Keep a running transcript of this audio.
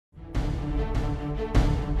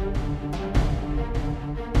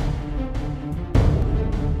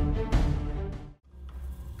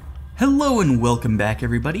Hello and welcome back,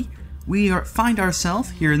 everybody. We find ourselves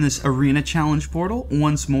here in this arena challenge portal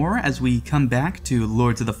once more as we come back to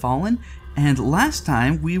Lords of the Fallen. And last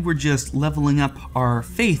time we were just leveling up our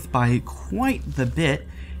faith by quite the bit,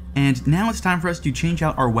 and now it's time for us to change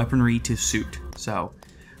out our weaponry to suit. So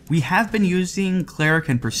we have been using Cleric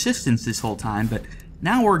and Persistence this whole time, but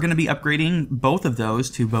now we're going to be upgrading both of those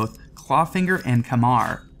to both Clawfinger and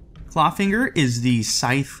Kamar. Clawfinger is the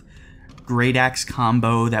Scythe Great Axe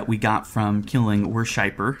combo that we got from killing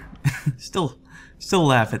Worshiper. still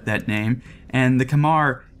laugh at that name. And the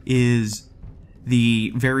Kamar is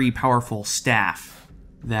the very powerful staff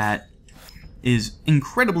that is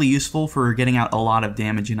incredibly useful for getting out a lot of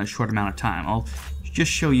damage in a short amount of time. I'll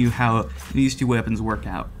just show you how these two weapons work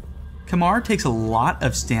out. Kamar takes a lot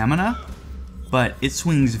of stamina, but it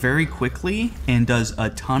swings very quickly and does a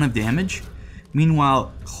ton of damage.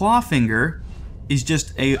 Meanwhile, Clawfinger is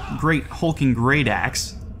just a great hulking great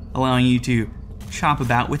axe, allowing you to chop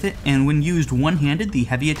about with it, and when used one-handed, the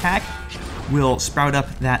heavy attack will sprout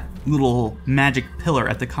up that little magic pillar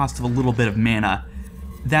at the cost of a little bit of mana.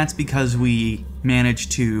 That's because we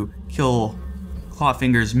managed to kill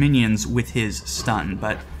Clawfinger's minions with his stun.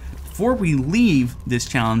 But before we leave this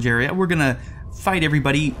challenge area, we're gonna fight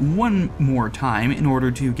everybody one more time in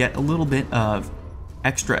order to get a little bit of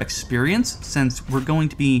extra experience, since we're going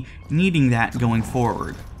to be needing that going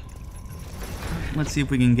forward. Let's see if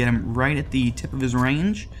we can get him right at the tip of his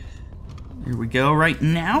range. Here we go, right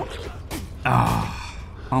now. Ah,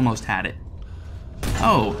 almost had it.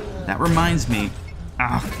 Oh, that reminds me.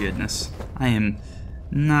 Oh, goodness. I am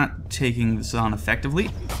not taking this on effectively.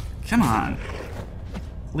 Come on.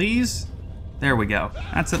 Please? There we go.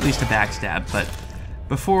 That's at least a backstab, but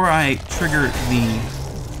before I trigger the...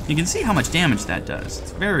 You can see how much damage that does.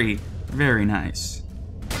 It's very, very nice.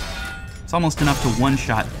 It's almost enough to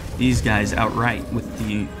one-shot these guys outright with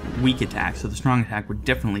the weak attack, so the strong attack would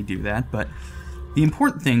definitely do that, but the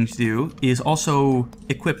important thing to do is also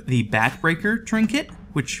equip the Backbreaker trinket,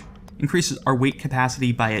 which increases our weight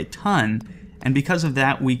capacity by a ton, and because of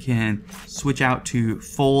that we can switch out to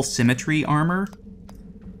full symmetry armor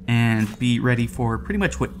and be ready for pretty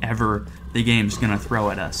much whatever the game's gonna throw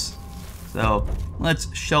at us. So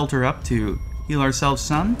let's shelter up to heal ourselves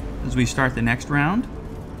some as we start the next round.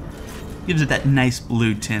 Gives it that nice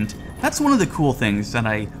blue tint. That's one of the cool things that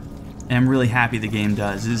I am really happy the game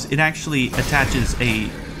does, is it actually attaches a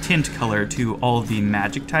tint color to all of the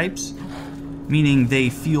magic types, meaning they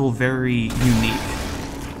feel very unique.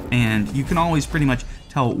 And you can always pretty much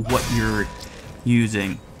tell what you're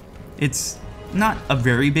using. It's not a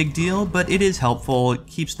very big deal, but it is helpful. It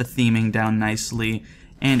keeps the theming down nicely.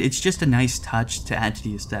 And it's just a nice touch to add to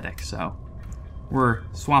the aesthetic, so we're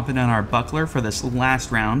swapping in our buckler for this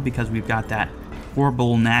last round because we've got that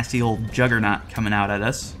horrible, nasty old juggernaut coming out at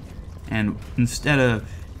us. And instead of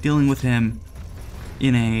dealing with him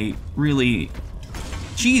in a really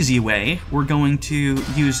cheesy way, we're going to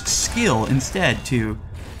use skill instead to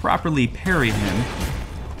properly parry him.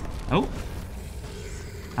 Oh.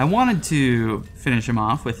 I wanted to finish him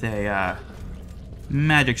off with a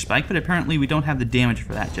magic spike, but apparently we don't have the damage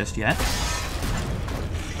for that just yet.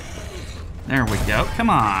 There we go. Come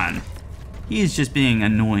on. He's just being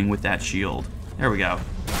annoying with that shield. There we go.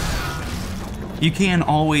 You can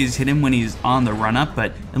always hit him when he's on the run-up,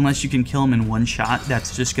 but unless you can kill him in one shot,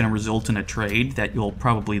 that's just going to result in a trade that you'll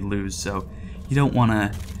probably lose, so you don't want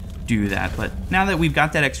to do that. But now that we've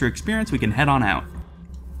got that extra experience, we can head on out.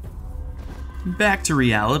 Back to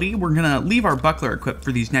reality, we're going to leave our buckler equipped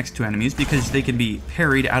for these next two enemies because they can be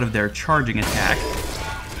parried out of their charging attack,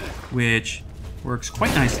 which works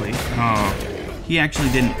quite nicely. Oh, he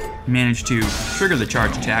actually didn't manage to trigger the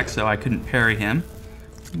charge attack, so I couldn't parry him.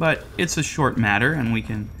 But it's a short matter, and we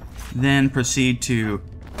can then proceed to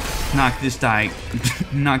knock this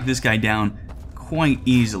guy down quite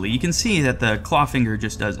easily. You can see that the Clawfinger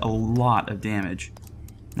just does a lot of damage.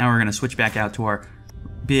 Now we're going to switch back out to our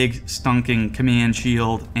big stunking command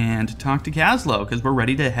shield and talk to Kaslo, because we're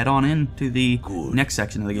ready to head on into the next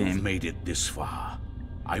section of the game. You've made it this far.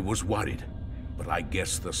 I was worried, but I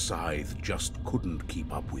guess the Scythe just couldn't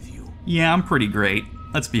keep up with you. Yeah, I'm pretty great,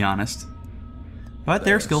 let's be honest. But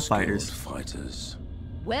they're skilled fighters.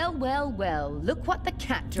 Well, well, well, look what the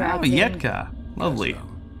cat Oh, dragged in. Yetka. Lovely.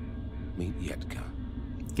 Meet Yetka.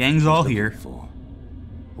 Gang's all here. For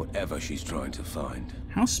whatever she's trying to find.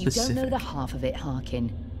 How You specific. don't know the half of it,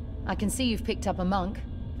 Harkin. I can see you've picked up a monk.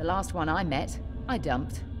 The last one I met, I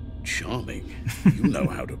dumped. Charming. You know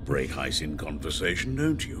how to break ice in conversation,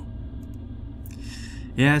 don't you?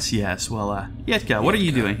 Yes, yes. Well, Yetka, what are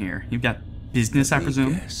you doing here? You've got business, I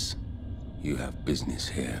presume? Yes. You have business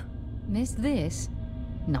here. Missed this?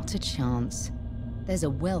 Not a chance. There's a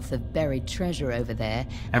wealth of buried treasure over there.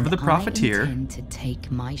 Ever the and profiteer. I intend to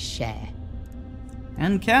take my share.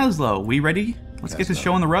 And Kaslo, we ready? Let's get this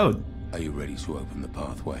show on the road. Are you ready to open the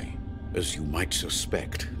pathway? As you might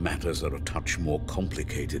suspect, matters are a touch more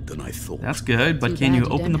complicated than I thought. That's good, but Too can bad you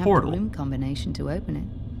don't open the have portal? room combination to open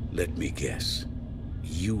it. Let me guess.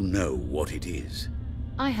 You know what it is.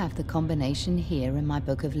 I have the combination here in my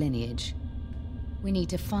book of lineage. We need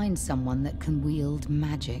to find someone that can wield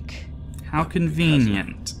magic. How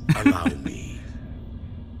convenient. Allow me.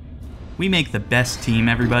 We make the best team,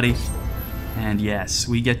 everybody. And yes,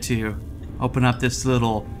 we get to open up this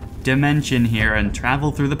little dimension here and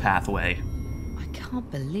travel through the pathway. I can't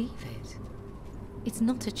believe it. It's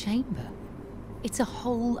not a chamber. It's a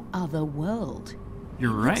whole other world.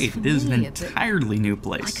 You're It looks right, it is an familiar, but entirely new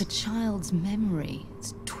place. like a child's memory.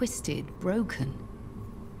 It's twisted, broken.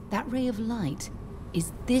 That ray of light,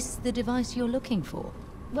 is this the device you're looking for?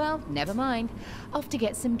 Well, never mind. Off to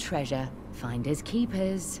get some treasure. Finders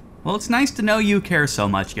keepers. Well, it's nice to know you care so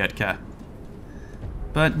much, Yetka.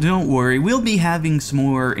 But don't worry, we'll be having some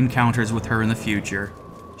more encounters with her in the future.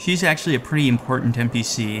 She's actually a pretty important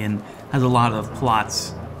NPC and has a lot of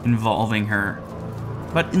plots involving her.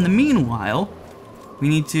 But in the meanwhile, we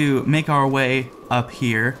need to make our way up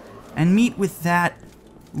here and meet with that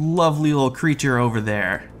lovely little creature over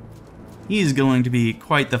there. He's going to be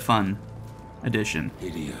quite the fun addition.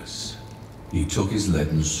 Hideous. He took his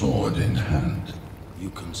leaden sword in hand, You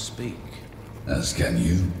can speak. as can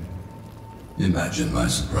you. Imagine my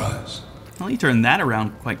surprise. Well, he turned that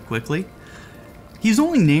around quite quickly. He's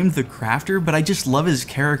only named the Crafter, but I just love his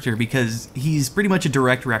character because he's pretty much a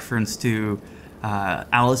direct reference to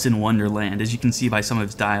Alice in Wonderland, as you can see by some of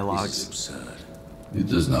his This dialogues. is absurd. It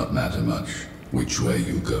does not matter much which way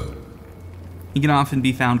you go. He can often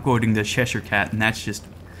be found quoting the Cheshire Cat, and that's just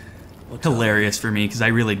hilarious for me because I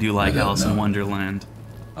really do like I don't Alice in know. Wonderland.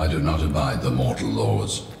 I do not abide the mortal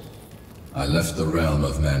laws. I left the realm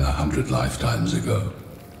of men 100 lifetimes ago.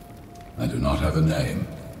 I do not have a name.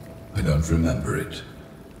 I don't remember it.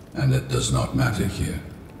 And it does not matter here.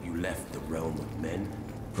 You left the realm of men?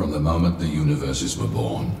 From the moment the universes were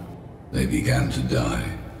born, they began to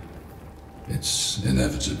die. It's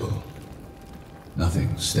inevitable.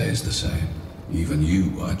 Nothing stays the same. Even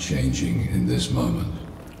you are changing in this moment,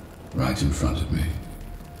 right in front of me.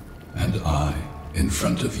 And I in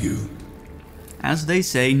front of you. As they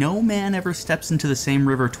say, no man ever steps into the same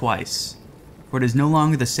river twice. For it is no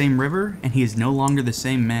longer the same river, and he is no longer the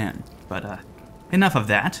same man. But, enough of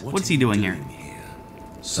that. What's he doing here?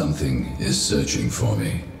 Something is searching for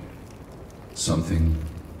me. Something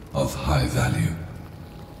of high value.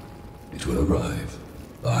 It will arrive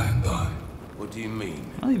by and by. What do you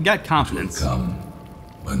mean? Well, you've got It will confidence. come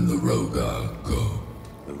when the Rogar go.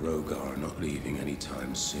 The Rogar are not leaving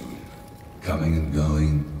anytime soon. Coming and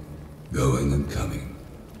going, going and coming.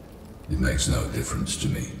 It makes no difference to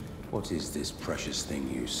me. What is this precious thing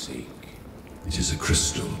you seek? It is a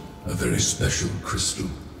crystal, a very special crystal.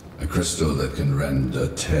 A crystal that can rend a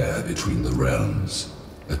tear between the realms.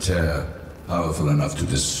 A tear powerful enough to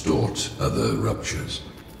distort other ruptures.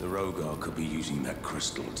 The Rogar could be using that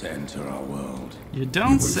crystal to enter our world. You You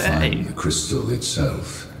don't will say. find the crystal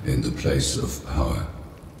itself in the place of power.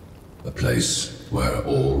 A place where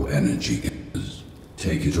all energy is.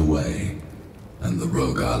 Take it away, and the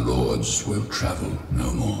Rogar lords will travel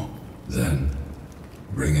no more. Then,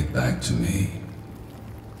 bring it back to me.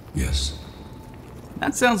 Yes.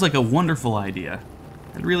 That sounds like a wonderful idea.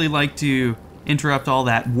 I'd really like to interrupt all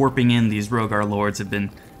that warping in these Rogar lords have been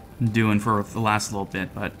doing for the last little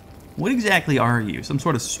bit, but what exactly are you? Some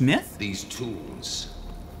sort of smith? These tools.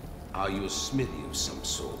 Are you a smithy of some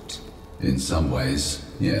sort? In some ways,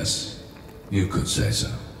 yes. You could say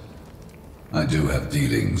so. I do have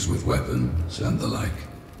dealings with weapons and the like.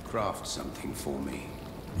 Craft something for me.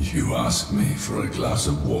 You ask me for a glass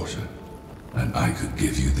of water, and I could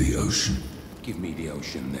give you the ocean. Give me the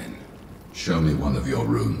ocean then. Show me one of your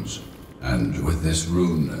runes, and with this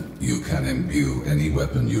rune, you can imbue any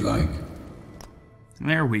weapon you like.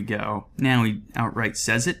 There we go. Now he outright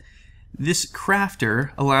says it. This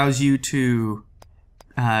crafter allows you to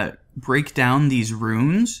break down these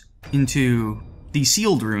runes into these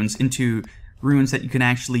sealed runes into runes that you can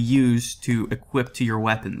actually use to equip to your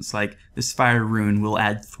weapons. Like this fire rune will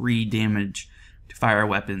add 3 damage to fire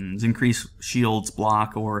weapons, increase shields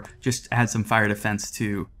block, or just add some fire defense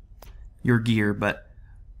to your gear. But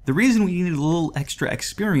the reason we needed a little extra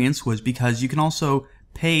experience was because you can also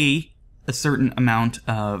pay a certain amount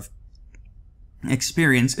of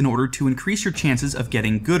experience in order to increase your chances of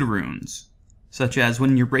getting good runes. Such as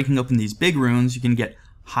when you're breaking open these big runes, you can get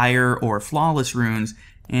higher or flawless runes,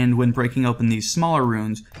 and when breaking open these smaller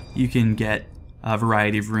runes, you can get a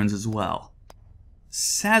variety of runes as well.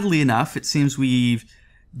 Sadly enough, it seems we've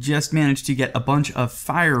just managed to get a bunch of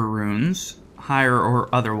fire runes, higher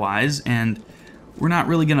or otherwise, and we're not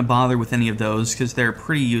really going to bother with any of those because they're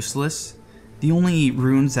pretty useless. The only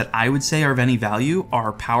runes that I would say are of any value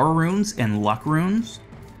are power runes and luck runes,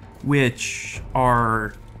 which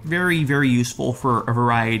are very, very useful for a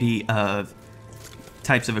variety of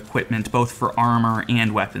types of equipment, both for armor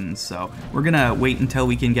and weapons. So we're going to wait until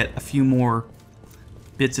we can get a few more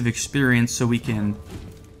bits of experience so we can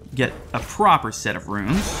get a proper set of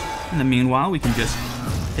runes. In the meanwhile, we can just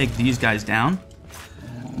take these guys down.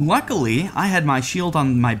 Luckily, I had my shield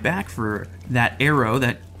on my back for that arrow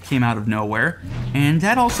that came out of nowhere, and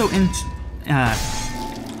that also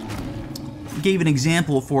gave an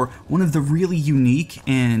example for one of the really unique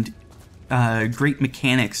and great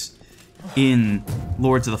mechanics in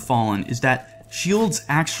Lords of the Fallen, is that shields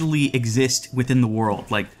actually exist within the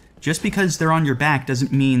world. Like, just because they're on your back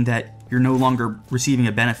doesn't mean that you're no longer receiving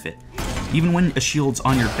a benefit. Even when a shield's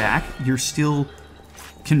on your back, you're still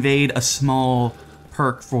conveyed a small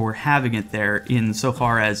perk for having it there,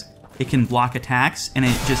 insofar as it can block attacks and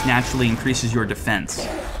it just naturally increases your defense.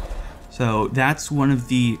 So that's one of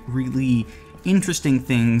the really interesting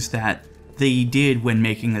things that they did when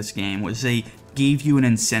making this game, was they gave you an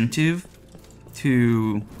incentive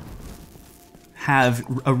to have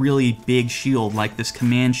a really big shield like this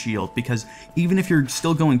command shield, because even if you're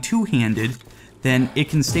still going two-handed, then it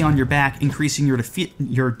can stay on your back, increasing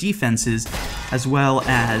your defenses, as well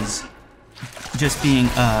as just being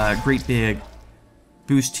a great big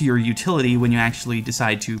boost to your utility when you actually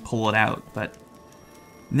decide to pull it out. But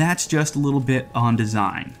that's just a little bit on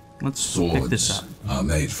design. Let's pick this up. Swords are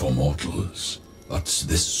made for mortals, but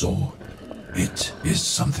this sword, it is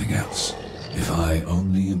something else. If I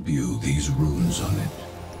only imbue these runes on it,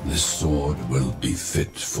 this sword will be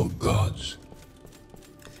fit for gods.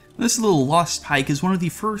 This little lost pike is one of the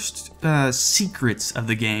first secrets of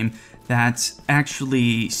the game that's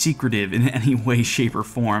actually secretive in any way, shape, or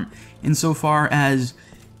form, insofar as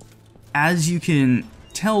you can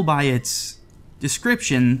tell by its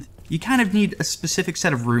description, you kind of need a specific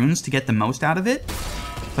set of runes to get the most out of it,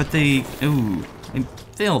 but they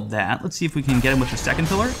failed that. Let's see if we can get him with the second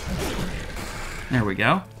pillar. There we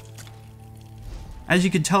go. As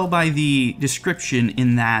you can tell by the description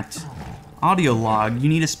in that audio log, you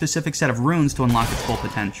need a specific set of runes to unlock its full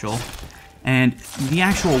potential. And the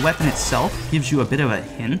actual weapon itself gives you a bit of a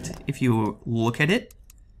hint if you look at it.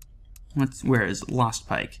 Where is Lost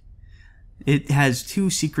Pike? It has two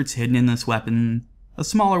secrets hidden in this weapon, a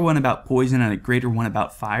smaller one about poison and a greater one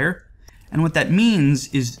about fire. And what that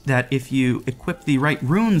means is that if you equip the right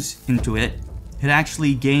runes into it, it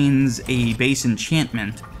actually gains a base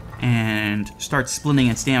enchantment and starts splitting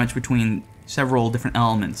its damage between several different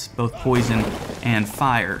elements, both poison and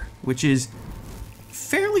fire, which is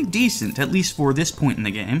fairly decent, at least for this point in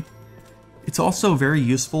the game. It's also very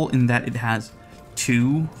useful in that it has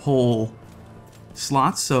 2 whole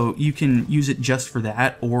slots, so you can use it just for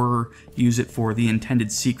that or use it for the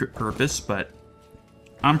intended secret purpose, but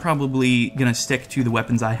I'm probably gonna stick to the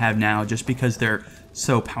weapons I have now just because they're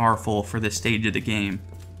so powerful for this stage of the game.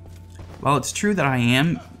 While it's true that I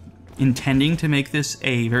am intending to make this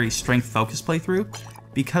a very strength-focused playthrough,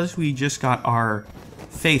 because we just got our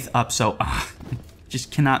faith up so... just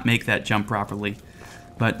cannot make that jump properly.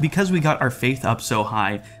 But because we got our faith up so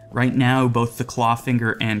high, right now both the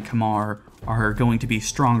Clawfinger and Kamar are going to be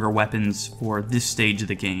stronger weapons for this stage of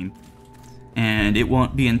the game. And it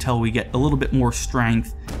won't be until we get a little bit more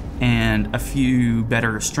strength and a few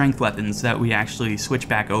better strength weapons that we actually switch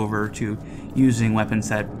back over to using weapons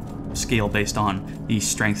that scale based on the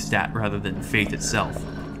strength stat rather than faith itself.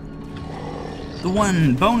 The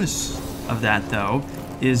one bonus of that, though,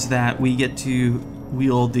 is that we get to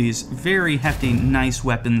wield these very hefty, nice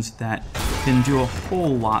weapons that can do a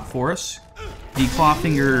whole lot for us. The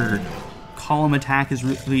Clawfinger column attack is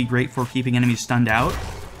really great for keeping enemies stunned out,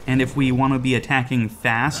 and if we want to be attacking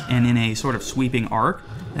fast and in a sort of sweeping arc,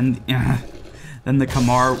 then the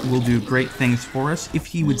Kamar will do great things for us if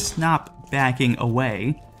he would stop backing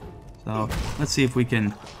away. So let's see if we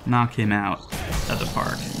can knock him out at the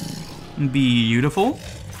park. Beautiful.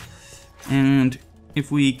 And if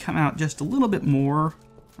we come out just a little bit more,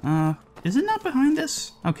 is it not behind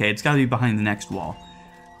us? Okay, it's got to be behind the next wall.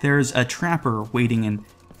 There's a trapper waiting in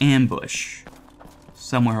ambush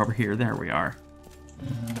somewhere over here. There we are.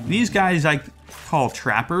 These guys I call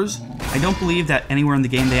trappers. I don't believe that anywhere in the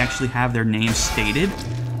game they actually have their names stated,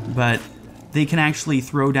 but they can actually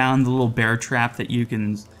throw down the little bear trap that you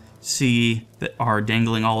can see that are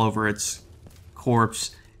dangling all over its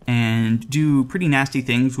corpse and do pretty nasty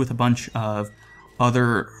things with a bunch of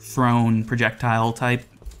other thrown projectile type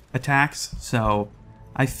attacks, so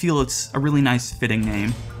I feel it's a really nice fitting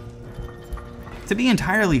name. To be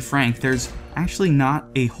entirely frank, there's actually not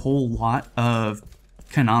a whole lot of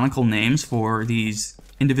canonical names for these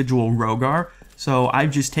individual Rogar, so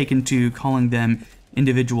I've just taken to calling them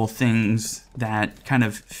individual things that kind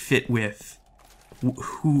of fit with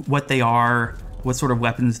what they are, what sort of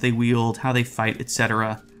weapons they wield, how they fight,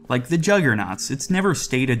 etc. Like the Juggernauts. It's never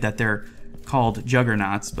stated that they're called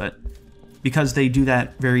Juggernauts, but because they do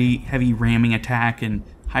that very heavy ramming attack and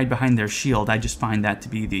hide behind their shield, I just find that to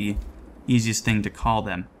be the easiest thing to call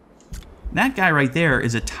them. That guy right there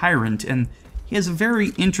is a Tyrant, and he has a very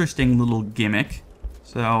interesting little gimmick.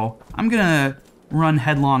 So I'm gonna run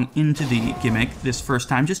headlong into the gimmick this first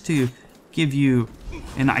time just to give you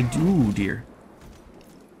an idea.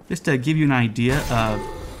 Just to give you an idea of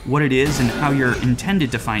what it is and how you're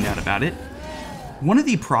intended to find out about it. One of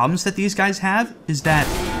the problems that these guys have is that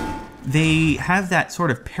they have that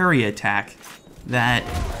sort of parry attack that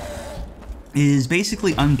is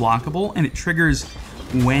basically unblockable, and it triggers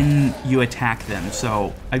when you attack them.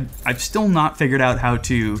 So I've still not figured out how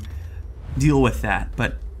to deal with that,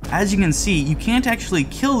 but as you can see, you can't actually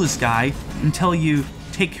kill this guy until you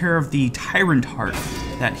take care of the Tyrant Heart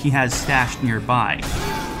that he has stashed nearby.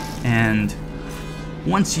 And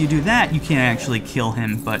once you do that, you can actually kill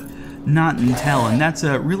him, but not until, and that's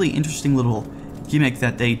a really interesting little gimmick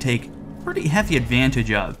that they take pretty heavy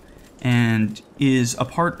advantage of, and is a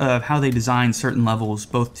part of how they design certain levels,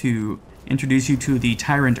 both to introduce you to the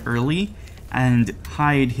Tyrant early and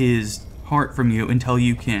hide his heart from you until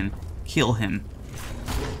you can kill him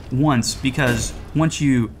once, because once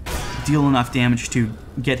you deal enough damage to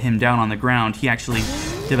get him down on the ground, he actually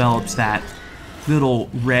develops that little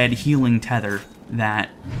red healing tether that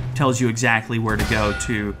tells you exactly where to go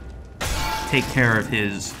to take care of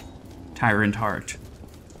his Tyrant Heart.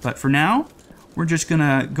 But for now, we're just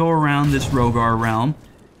gonna go around this Rogar realm,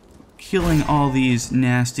 killing all these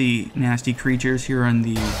nasty, nasty creatures here in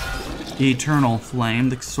the Eternal Flame,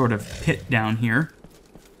 the sort of pit down here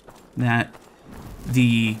that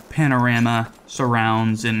the panorama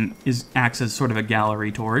surrounds and acts as sort of a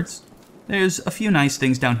gallery towards. There's a few nice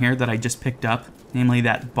things down here that I just picked up, namely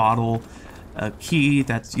that bottle, a key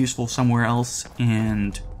that's useful somewhere else,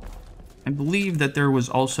 and I believe that there was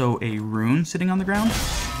also a rune sitting on the ground.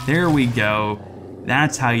 There we go.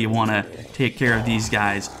 That's how you want to take care of these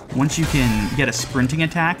guys. Once you can get a sprinting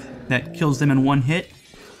attack that kills them in one hit,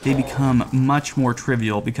 they become much more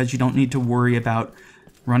trivial because you don't need to worry about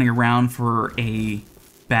running around for a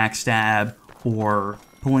backstab or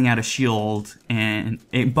pulling out a shield and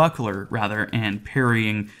a buckler rather and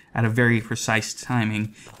parrying at a very precise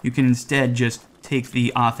timing. You can instead just take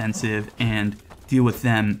the offensive and deal with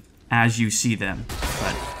them as you see them.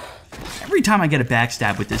 But every time I get a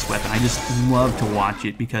backstab with this weapon, I just love to watch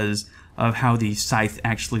it because of how the scythe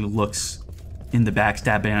actually looks in the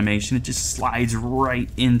backstab animation. It just slides right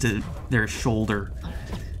into their shoulder,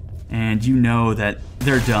 and you know that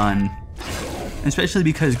they're done. Especially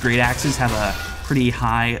because great axes have a pretty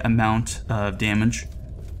high amount of damage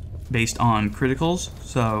based on criticals,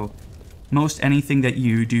 so most anything that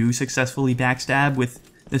you do successfully backstab with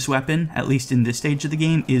this weapon, at least in this stage of the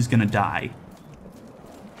game, is gonna die.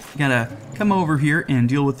 Gotta come over here and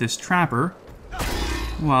deal with this trapper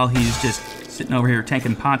while he's just sitting over here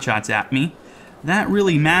taking pot shots at me. That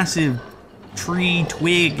really massive tree,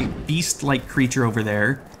 twig, beast-like creature over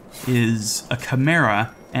there is a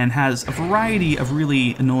chimera and has a variety of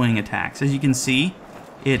really annoying attacks. As you can see,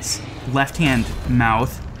 its left-hand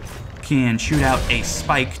mouth can shoot out a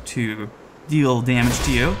spike to deal damage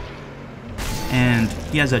to you. And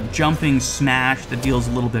he has a jumping smash that deals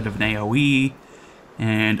a little bit of an AoE,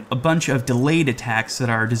 and a bunch of delayed attacks that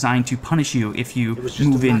are designed to punish you if you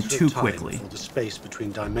move in too quickly. The space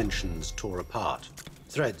between dimensions tore apart.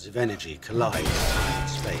 Threads of energy collide in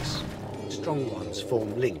space. Strong ones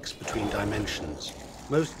form links between dimensions.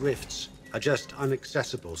 Most rifts are just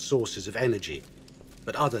inaccessible sources of energy,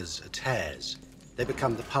 but others are tears. They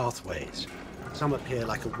become the pathways. Some appear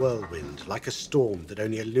like a whirlwind, like a storm that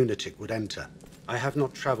only a lunatic would enter. I have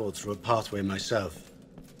not traveled through a pathway myself,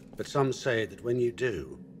 but some say that when you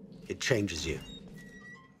do, it changes you.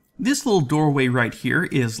 This little doorway right here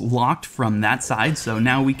is locked from that side, so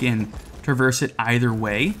now we can traverse it either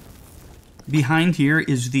way. Behind here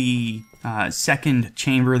is the second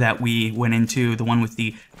chamber that we went into, the one with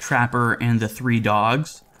the trapper and the 3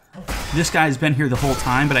 dogs. This guy's been here the whole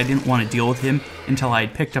time, but I didn't want to deal with him until I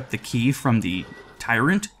picked up the key from the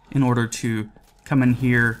Tyrant in order to come in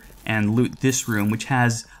here and loot this room, which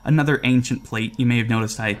has another ancient plate. You may have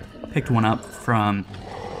noticed I picked one up from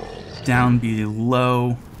down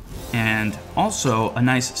below, and also a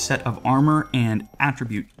nice set of armor and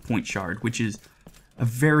attribute point shard, which is a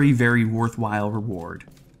very, very worthwhile reward.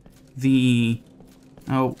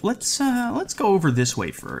 Let's go over this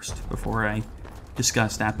way first before I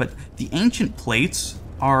discuss that. But the ancient plates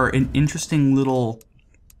are an interesting little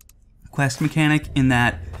quest mechanic in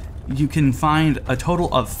that you can find a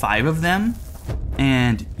total of 5 of them,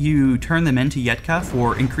 and you turn them into Yetka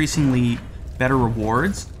for increasingly better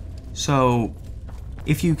rewards. So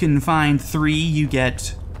if you can find 3, you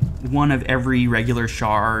get 1 of every regular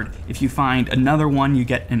shard. If you find another one, you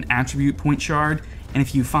get an attribute point shard. And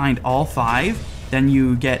if you find all 5, then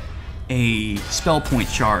you get a spell point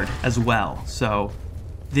shard as well. So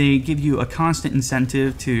they give you a constant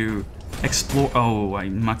incentive to explore. Oh, I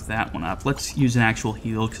mucked that one up. Let's use an actual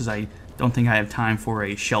heal because I don't think I have time for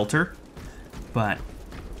a shelter. But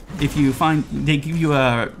if you find, they give you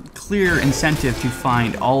a clear incentive to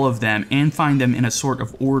find all of them and find them in a sort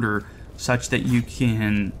of order such that you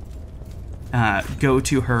can go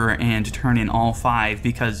to her and turn in all 5,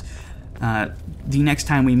 because the next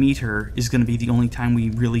time we meet her is going to be the only time we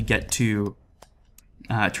really get to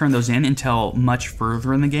turn those in until much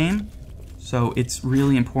further in the game. So it's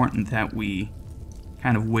really important that we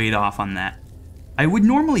kind of wait off on that. I would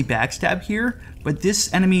normally backstab here, but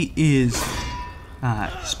this enemy is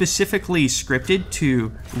specifically scripted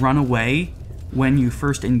to run away when you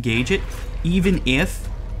first engage it, even if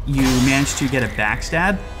you manage to get a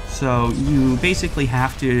backstab. So you basically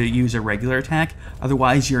have to use a regular attack,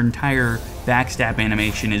 otherwise your entire backstab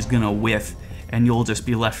animation is gonna whiff and you'll just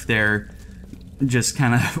be left there just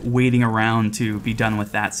kind of waiting around to be done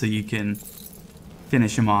with that so you can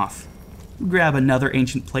finish him off. We grab another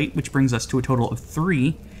ancient plate, which brings us to a total of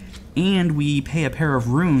 3, and we pay a pair of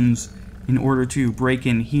runes in order to break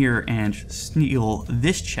in here and steal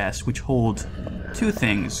this chest, which holds 2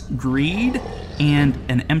 things: greed and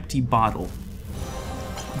an empty bottle.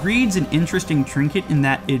 Greed's an interesting trinket in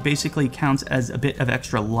that it basically counts as a bit of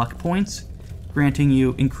extra luck points, granting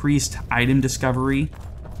you increased item discovery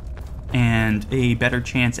and a better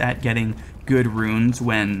chance at getting good runes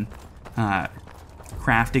when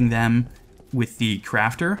crafting them with the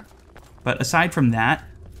crafter. But aside from that,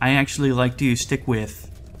 I actually like to stick with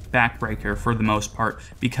Backbreaker for the most part,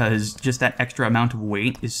 because just that extra amount of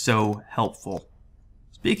weight is so helpful.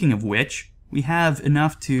 Speaking of which, we have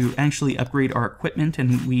enough to actually upgrade our equipment,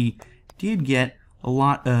 and we did get a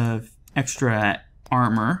lot of extra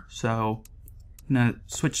armor, so I'm gonna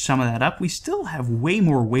switch some of that up. We still have way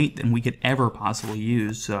more weight than we could ever possibly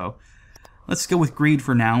use, so let's go with greed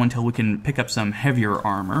for now until we can pick up some heavier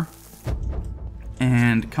armor.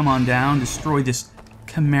 And come on down, destroy this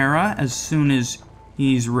Chimera as soon as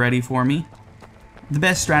he's ready for me. The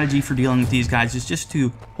best strategy for dealing with these guys is just to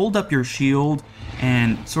hold up your shield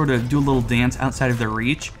and sort of do a little dance outside of their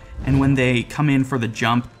reach, and when they come in for the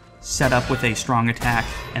jump, set up with a strong attack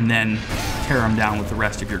and then tear them down with the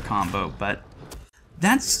rest of your combo. But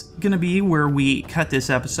that's gonna be where we cut this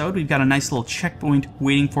episode. We've got a nice little checkpoint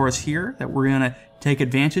waiting for us here that we're gonna take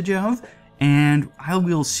advantage of, and I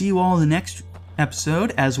will see you all in the next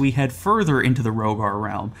episode as we head further into the Rogar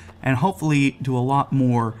realm and hopefully do a lot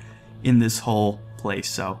more in this whole place.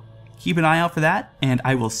 So keep an eye out for that, and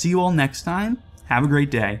I will see you all next time. Have a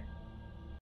great day.